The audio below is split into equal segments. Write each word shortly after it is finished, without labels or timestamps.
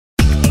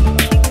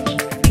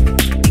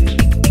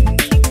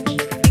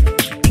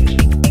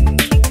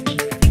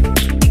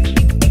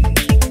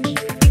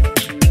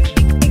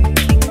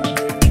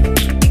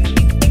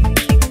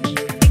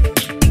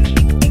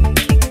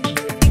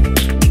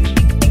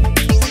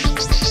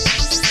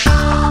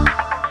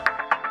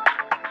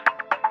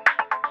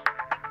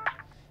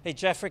Hey,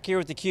 Jeff Frick here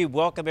with theCUBE.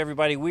 Welcome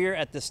everybody. We're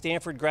at the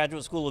Stanford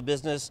Graduate School of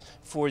Business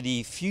for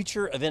the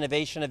Future of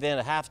Innovation event,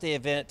 a half-day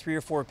event, 3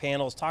 or 4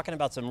 panels, talking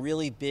about some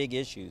really big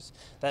issues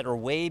that are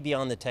way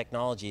beyond the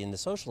technology and the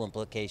social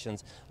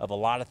implications of a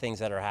lot of things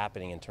that are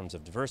happening in terms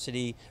of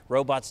diversity,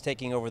 robots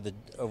taking over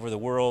the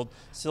world,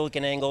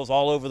 SiliconANGLEs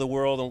all over the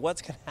world, and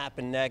what's going to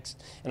happen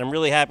next. And I'm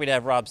really happy to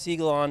have Rob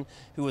Siegel on,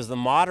 who was the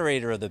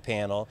moderator of the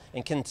panel,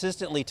 and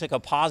consistently took a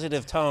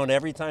positive tone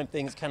every time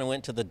things kind of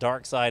went to the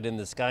dark side in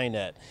the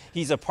Skynet.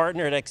 He's a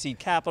partner at XSeed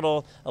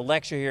Capital, a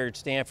lecturer here at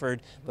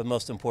Stanford, but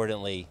most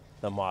importantly,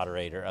 the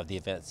moderator of the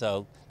event.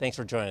 So thanks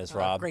for joining us,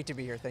 Rob. Great to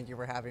be here, thank you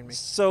for having me.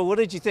 So what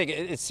did you think?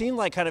 It seemed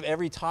like kind of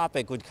every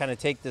topic would kind of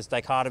take this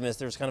dichotomous,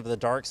 there's kind of the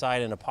dark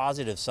side and a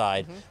positive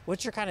side.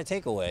 What's your kind of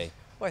takeaway?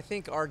 Well, I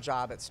think our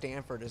job at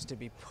Stanford is to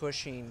be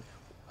pushing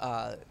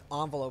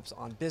envelopes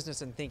on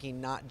business and thinking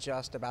not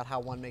just about how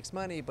one makes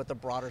money, but the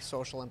broader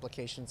social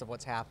implications of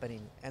what's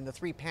happening. And the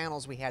 3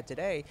 panels we had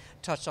today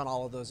touched on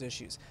all of those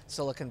issues.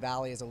 Silicon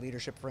Valley as a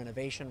leadership for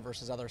innovation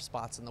versus other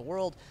spots in the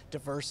world,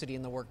 diversity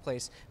in the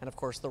workplace, and of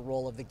course the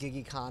role of the gig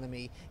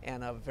economy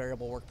and a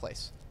variable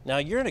workplace. Now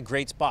you're in a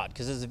great spot,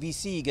 because as a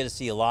VC you get to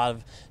see a lot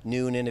of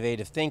new and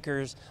innovative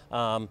thinkers.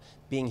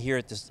 Being here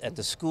at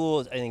the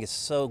school, I think it's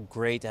so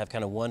great to have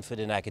kind of one foot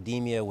in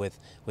academia with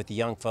the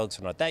young folks,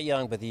 or not that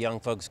young, but the young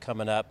folks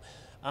coming up.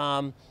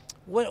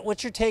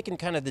 What's your take on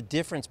kind of the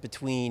difference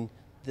between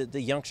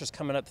the youngsters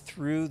coming up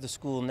through the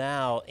school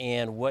now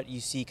and what you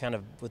see kind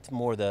of with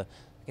more I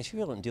guess you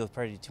don't deal with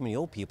probably too many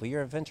old people.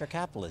 You're a venture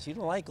capitalist. You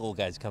don't like old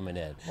guys coming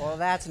in. Well,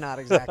 that's not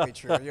exactly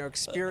true.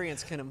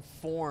 Experience can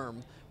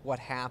inform what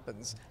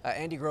happens.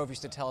 Andy Grove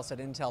used to tell us at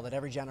Intel that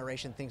every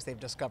generation thinks they've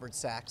discovered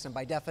sex, and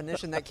by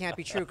definition that can't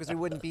be true, because we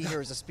wouldn't be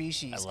here as a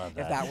species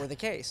if that were the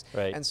case.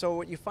 Right. And so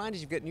what you find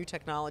is you get new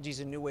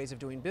technologies and new ways of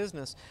doing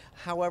business.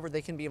 However,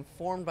 they can be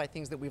informed by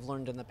things that we've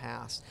learned in the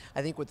past.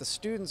 I think with the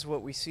students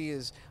what we see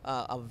is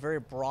a very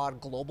broad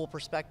global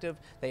perspective.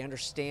 They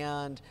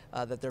understand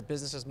that their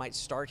businesses might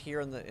start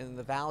here in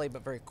the valley,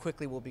 but very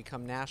quickly will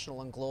become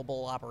national and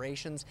global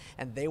operations,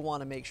 and they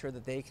want to make sure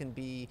that they can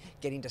be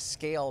getting to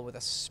scale with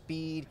a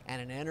speed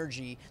and an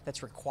energy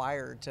that's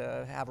required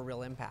to have a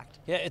real impact.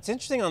 Yeah, it's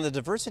interesting on the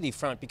diversity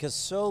front, because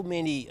so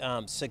many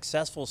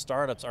successful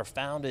startups are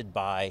founded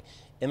by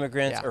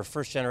immigrants or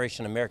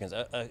first-generation Americans,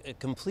 a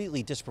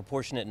completely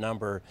disproportionate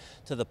number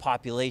to the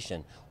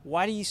population.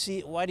 Why do you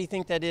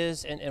think that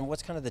is, and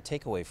what's kind of the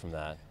takeaway from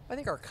that? I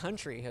think our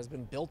country has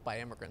been built by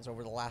immigrants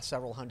over the last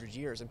several hundred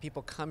years, and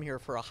people come here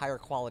for a higher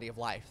quality of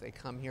life. They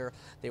come here,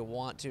 they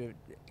want to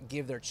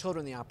give their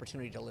children the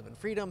opportunity to live in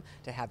freedom,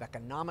 to have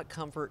economic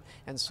comfort,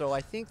 and so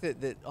I think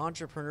that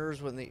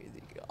entrepreneurs, when they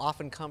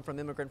often come from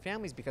immigrant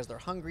families because they're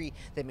hungry,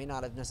 they may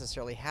not have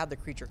necessarily had the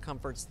creature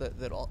comforts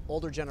that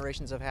older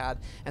generations have had,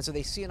 and so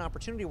they see an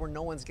opportunity where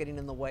no one's getting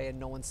in the way and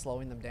no one's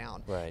slowing them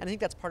down. Right. And I think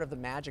that's part of the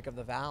magic of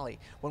the Valley.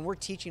 When we're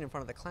teaching in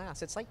front of the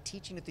class, it's like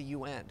teaching at the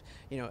UN.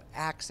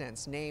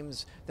 Accents,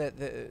 names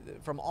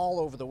from all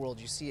over the world.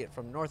 You see it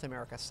from North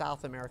America,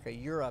 South America,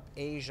 Europe,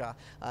 Asia.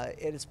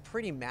 It is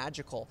pretty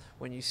magical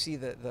when you see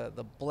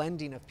the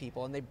blending of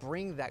people, and they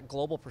bring that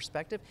global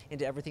perspective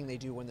into everything they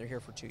do when they're here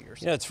for 2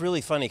 years. It's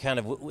really funny kind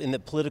of in the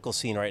political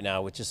scene right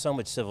now, which is so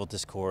much civil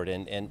discord,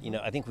 and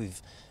I think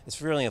it's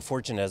really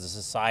unfortunate as a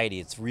society.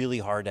 It's really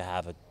hard to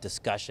have a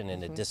discussion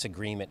and a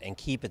disagreement and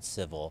keep it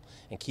civil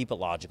and keep it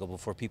logical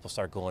before people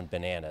start going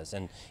bananas.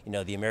 And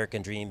the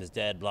American dream is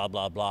dead, blah,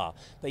 blah, blah.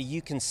 But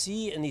you can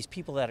see in these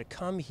people that have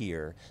come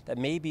here that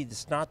maybe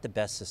it's not the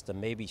best system,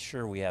 maybe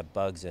sure we have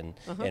bugs and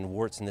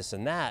warts and this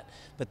and that,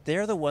 but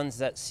they're the ones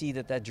that see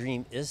that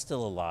dream is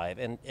still alive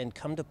and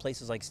come to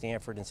places like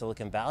Stanford and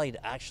Silicon Valley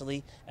to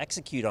actually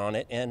execute on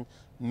it, and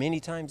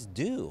many times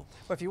do.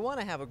 Well, if you want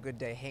to have a good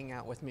day, hang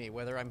out with me.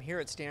 Whether I'm here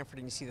at Stanford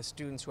and you see the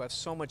students who have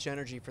so much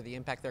energy for the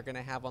impact they're going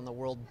to have on the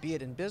world, be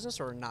it in business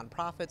or in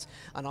nonprofits,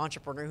 an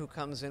entrepreneur who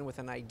comes in with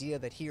an idea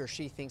that he or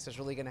she thinks is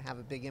really going to have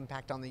a big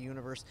impact on the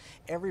universe,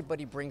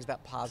 everybody brings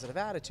that positive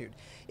attitude.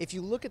 If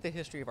you look at the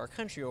history of our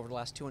country over the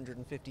last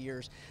 250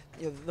 years,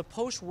 the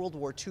post-World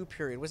War II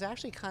period was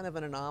actually kind of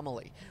an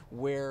anomaly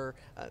where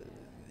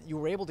you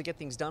were able to get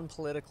things done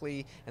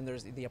politically, and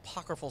there's the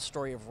apocryphal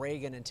story of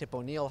Reagan and Tip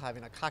O'Neill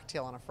having a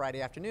cocktail on a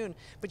Friday afternoon,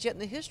 but yet in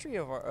the history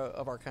of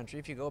our country,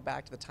 if you go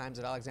back to the times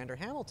of Alexander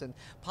Hamilton,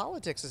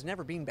 politics has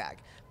never been bad.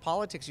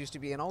 Politics used to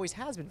be and always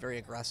has been very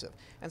aggressive.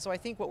 And so I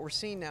think what we're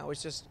seeing now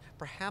is just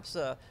perhaps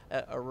a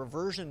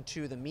reversion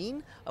to the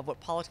mean of what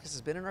politics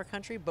has been in our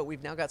country, but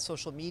we've now got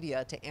social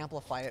media to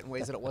amplify it in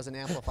ways that it wasn't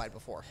amplified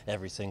before.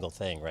 Every single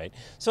thing, right?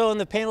 So in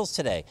the panels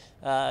today,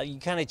 you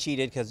kind of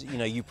cheated because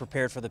you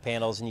prepared for the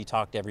panels and you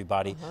talked to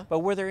everybody, but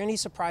were there any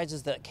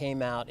surprises that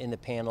came out in the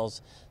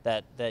panels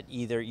that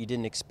either you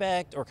didn't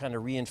expect or kind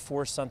of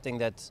reinforced something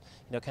that's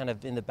kind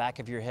of in the back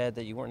of your head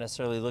that you weren't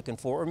necessarily looking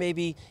for, or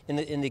maybe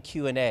in the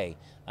Q&A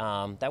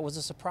that was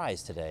a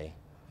surprise today?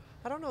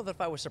 I don't know that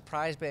if I was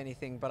surprised by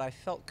anything, but I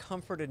felt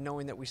comforted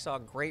knowing that we saw a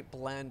great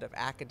blend of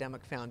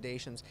academic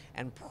foundations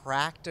and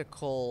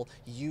practical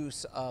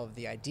use of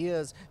the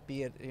ideas,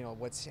 be it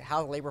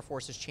how the labor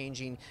force is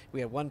changing. We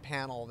had one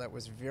panel that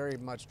was very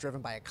much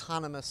driven by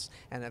economists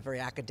and a very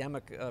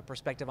academic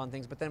perspective on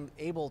things, but then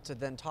able to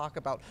then talk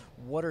about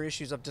what are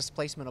issues of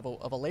displacement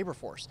of a labor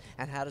force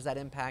and how does that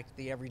impact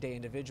the everyday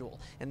individual.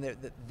 And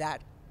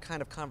that kind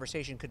of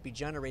conversation could be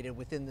generated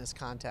within this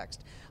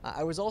context.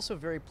 I was also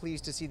very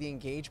pleased to see the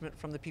engagement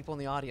from the people in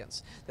the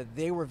audience, that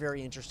they were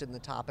very interested in the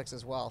topics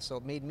as well. So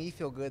it made me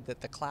feel good that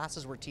the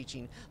classes we're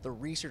teaching, the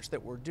research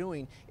that we're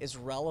doing is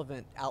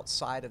relevant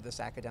outside of this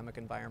academic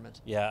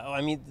environment. Yeah, I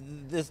mean,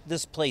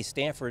 this place,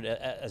 Stanford,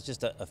 as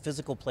just a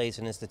physical place,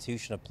 an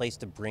institution, a place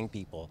to bring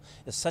people,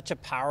 is such a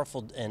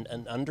powerful and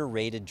an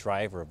underrated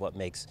driver of what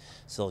makes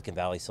Silicon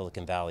Valley,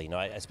 Silicon Valley.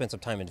 I spent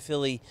some time in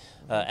Philly,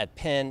 at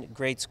Penn,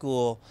 great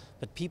school,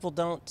 but people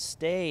don't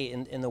stay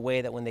in the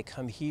way that when they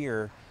come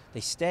here, they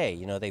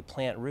stay, they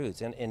plant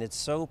roots. And it's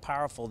so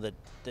powerful that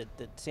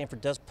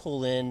Stanford does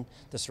pull in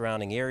the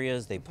surrounding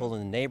areas, they pull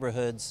in the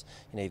neighborhoods.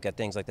 You've got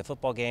things like the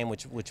football game,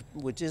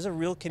 which is a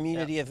real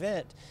community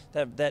event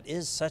that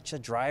is such a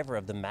driver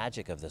of the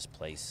magic of this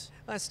place.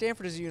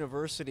 Stanford as a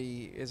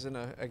university is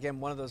again,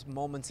 one of those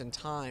moments in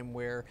time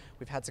where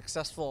we've had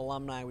successful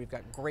alumni, we've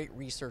got great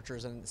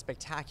researchers and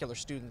spectacular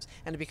students,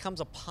 and it becomes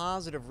a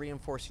positive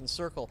reinforcing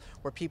circle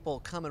where people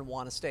come and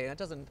want to stay. And it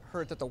doesn't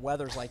hurt that the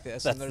weather's like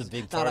this, That's and there's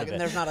the big part of it. And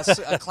there's not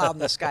a cloud in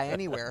the sky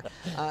anywhere.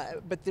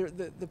 But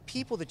the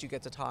people that you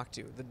get to talk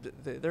to,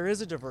 there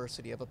is a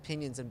diversity of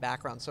opinions and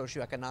background,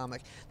 socioeconomic,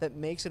 that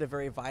makes it a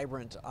very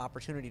vibrant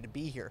opportunity to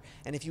be here.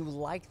 And if you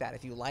like that,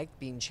 if you like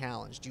being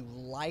challenged, you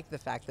like the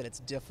fact that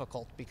it's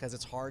difficult because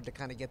it's hard to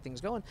kind of get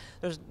things going,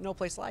 there's no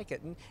place like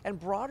it. And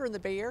broader in the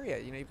Bay Area,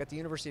 you've got the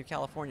University of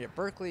California at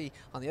Berkeley,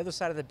 on the other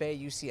side of the Bay,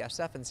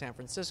 UCSF in San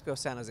Francisco,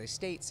 San Jose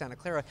State, Santa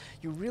Clara.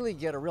 You really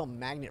get a real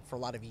magnet for a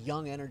lot of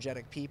young,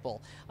 energetic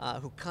people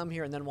who come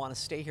here and then want to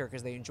stay here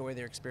because they enjoy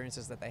their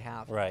experiences that they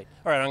have. Right.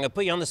 All right, I'm going to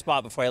put you on the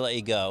spot before I let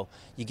you go.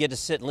 You get to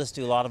sit and listen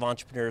to a lot of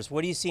entrepreneurs.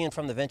 What are you seeing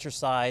from the venture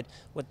side?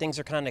 What things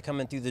are kind of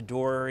coming through the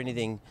door?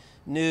 Anything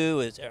new?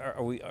 Is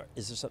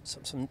there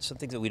some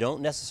things that we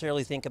don't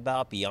necessarily think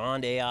about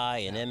beyond AI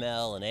and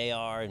ML and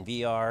AR and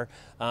VR?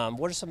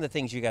 What are some of the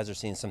things you guys are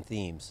seeing, some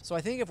themes? So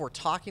I think if we're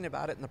talking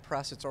about it in the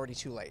press, it's already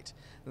too late.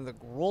 And the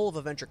role of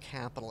a venture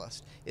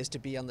capitalist is to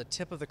be on the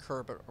tip of the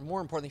curve, but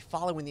more importantly,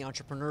 following the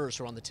entrepreneurs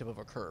who are on the tip of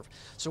a curve.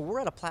 So we're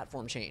at a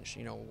platform change.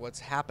 What's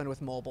happened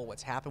with mobile,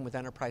 what's happened with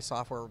enterprise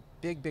software,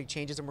 big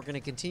changes, and we're going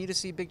to continue to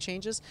see big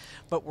changes,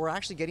 but we're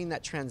actually getting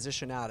that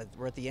transition out.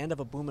 We're at the end of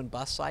a boom and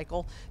bust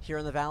cycle here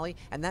in the Valley,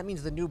 and that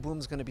means the new boom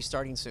is going to be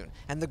starting soon.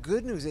 And the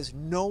good news is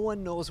no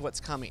one knows what's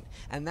coming,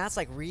 and that's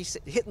like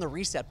hitting the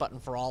reset button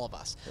for all of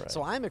us. Right.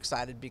 So I'm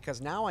excited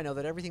because now I know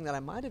that everything that I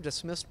might have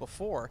dismissed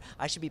before,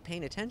 I should be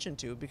paying attention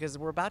to, because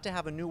we're about to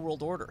have a new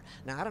world order.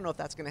 Now, I don't know if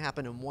that's going to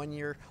happen in 1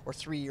 year or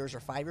 3 years or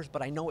 5 years,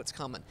 but I know it's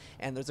coming.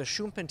 And there's a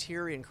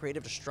Schumpeterian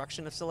creative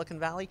destruction of Silicon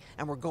Valley,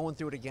 and we're going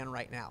through it again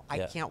right now. I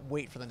can't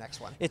wait for the next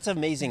one. It's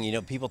amazing,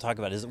 people talk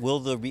about will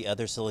there be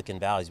other Silicon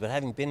Valleys, but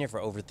having been here for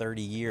over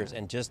 30 years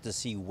and just to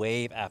see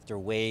wave after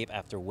wave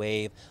after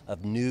wave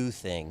of new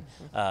thing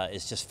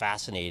is just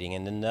fascinating.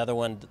 And another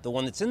one, the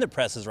one that's in the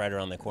press is right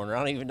around the corner. I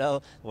don't even know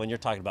the one you're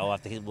talking about.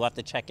 We'll have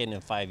to check in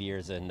 5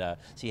 years and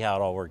see how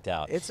it all worked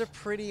out. It's a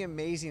pretty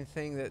amazing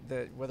thing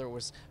that whether it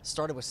was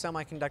started with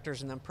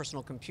semiconductors and then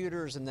personal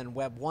computers and then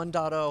Web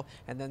 1.0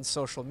 and then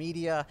social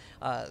media,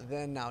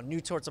 then now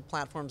new sorts of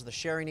platforms, the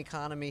sharing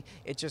economy,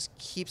 it just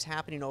keeps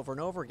happening over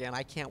and over again.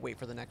 I can't wait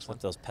for the next one.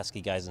 Those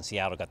pesky guys in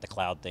Seattle got the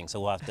cloud thing, so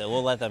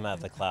we'll let them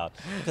have the cloud.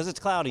 Because it's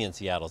cloudy in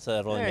Seattle, so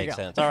that only makes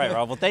sense. All right,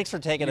 Rob, well thanks for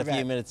taking a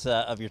few minutes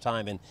of your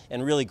time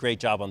and really great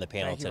job on the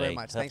panel today. Thank you very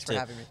much, thanks for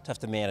having me. Tough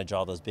to manage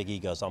all those big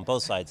egos on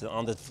both sides,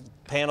 on the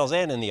panels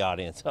and in the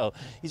audience. So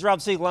he's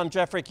Rob Siegel, I'm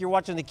Jeff Frick. You're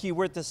watching theCUBE.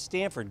 We're at the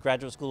Stanford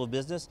Graduate School of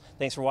Business.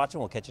 Thanks for watching,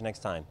 we'll catch you next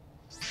time.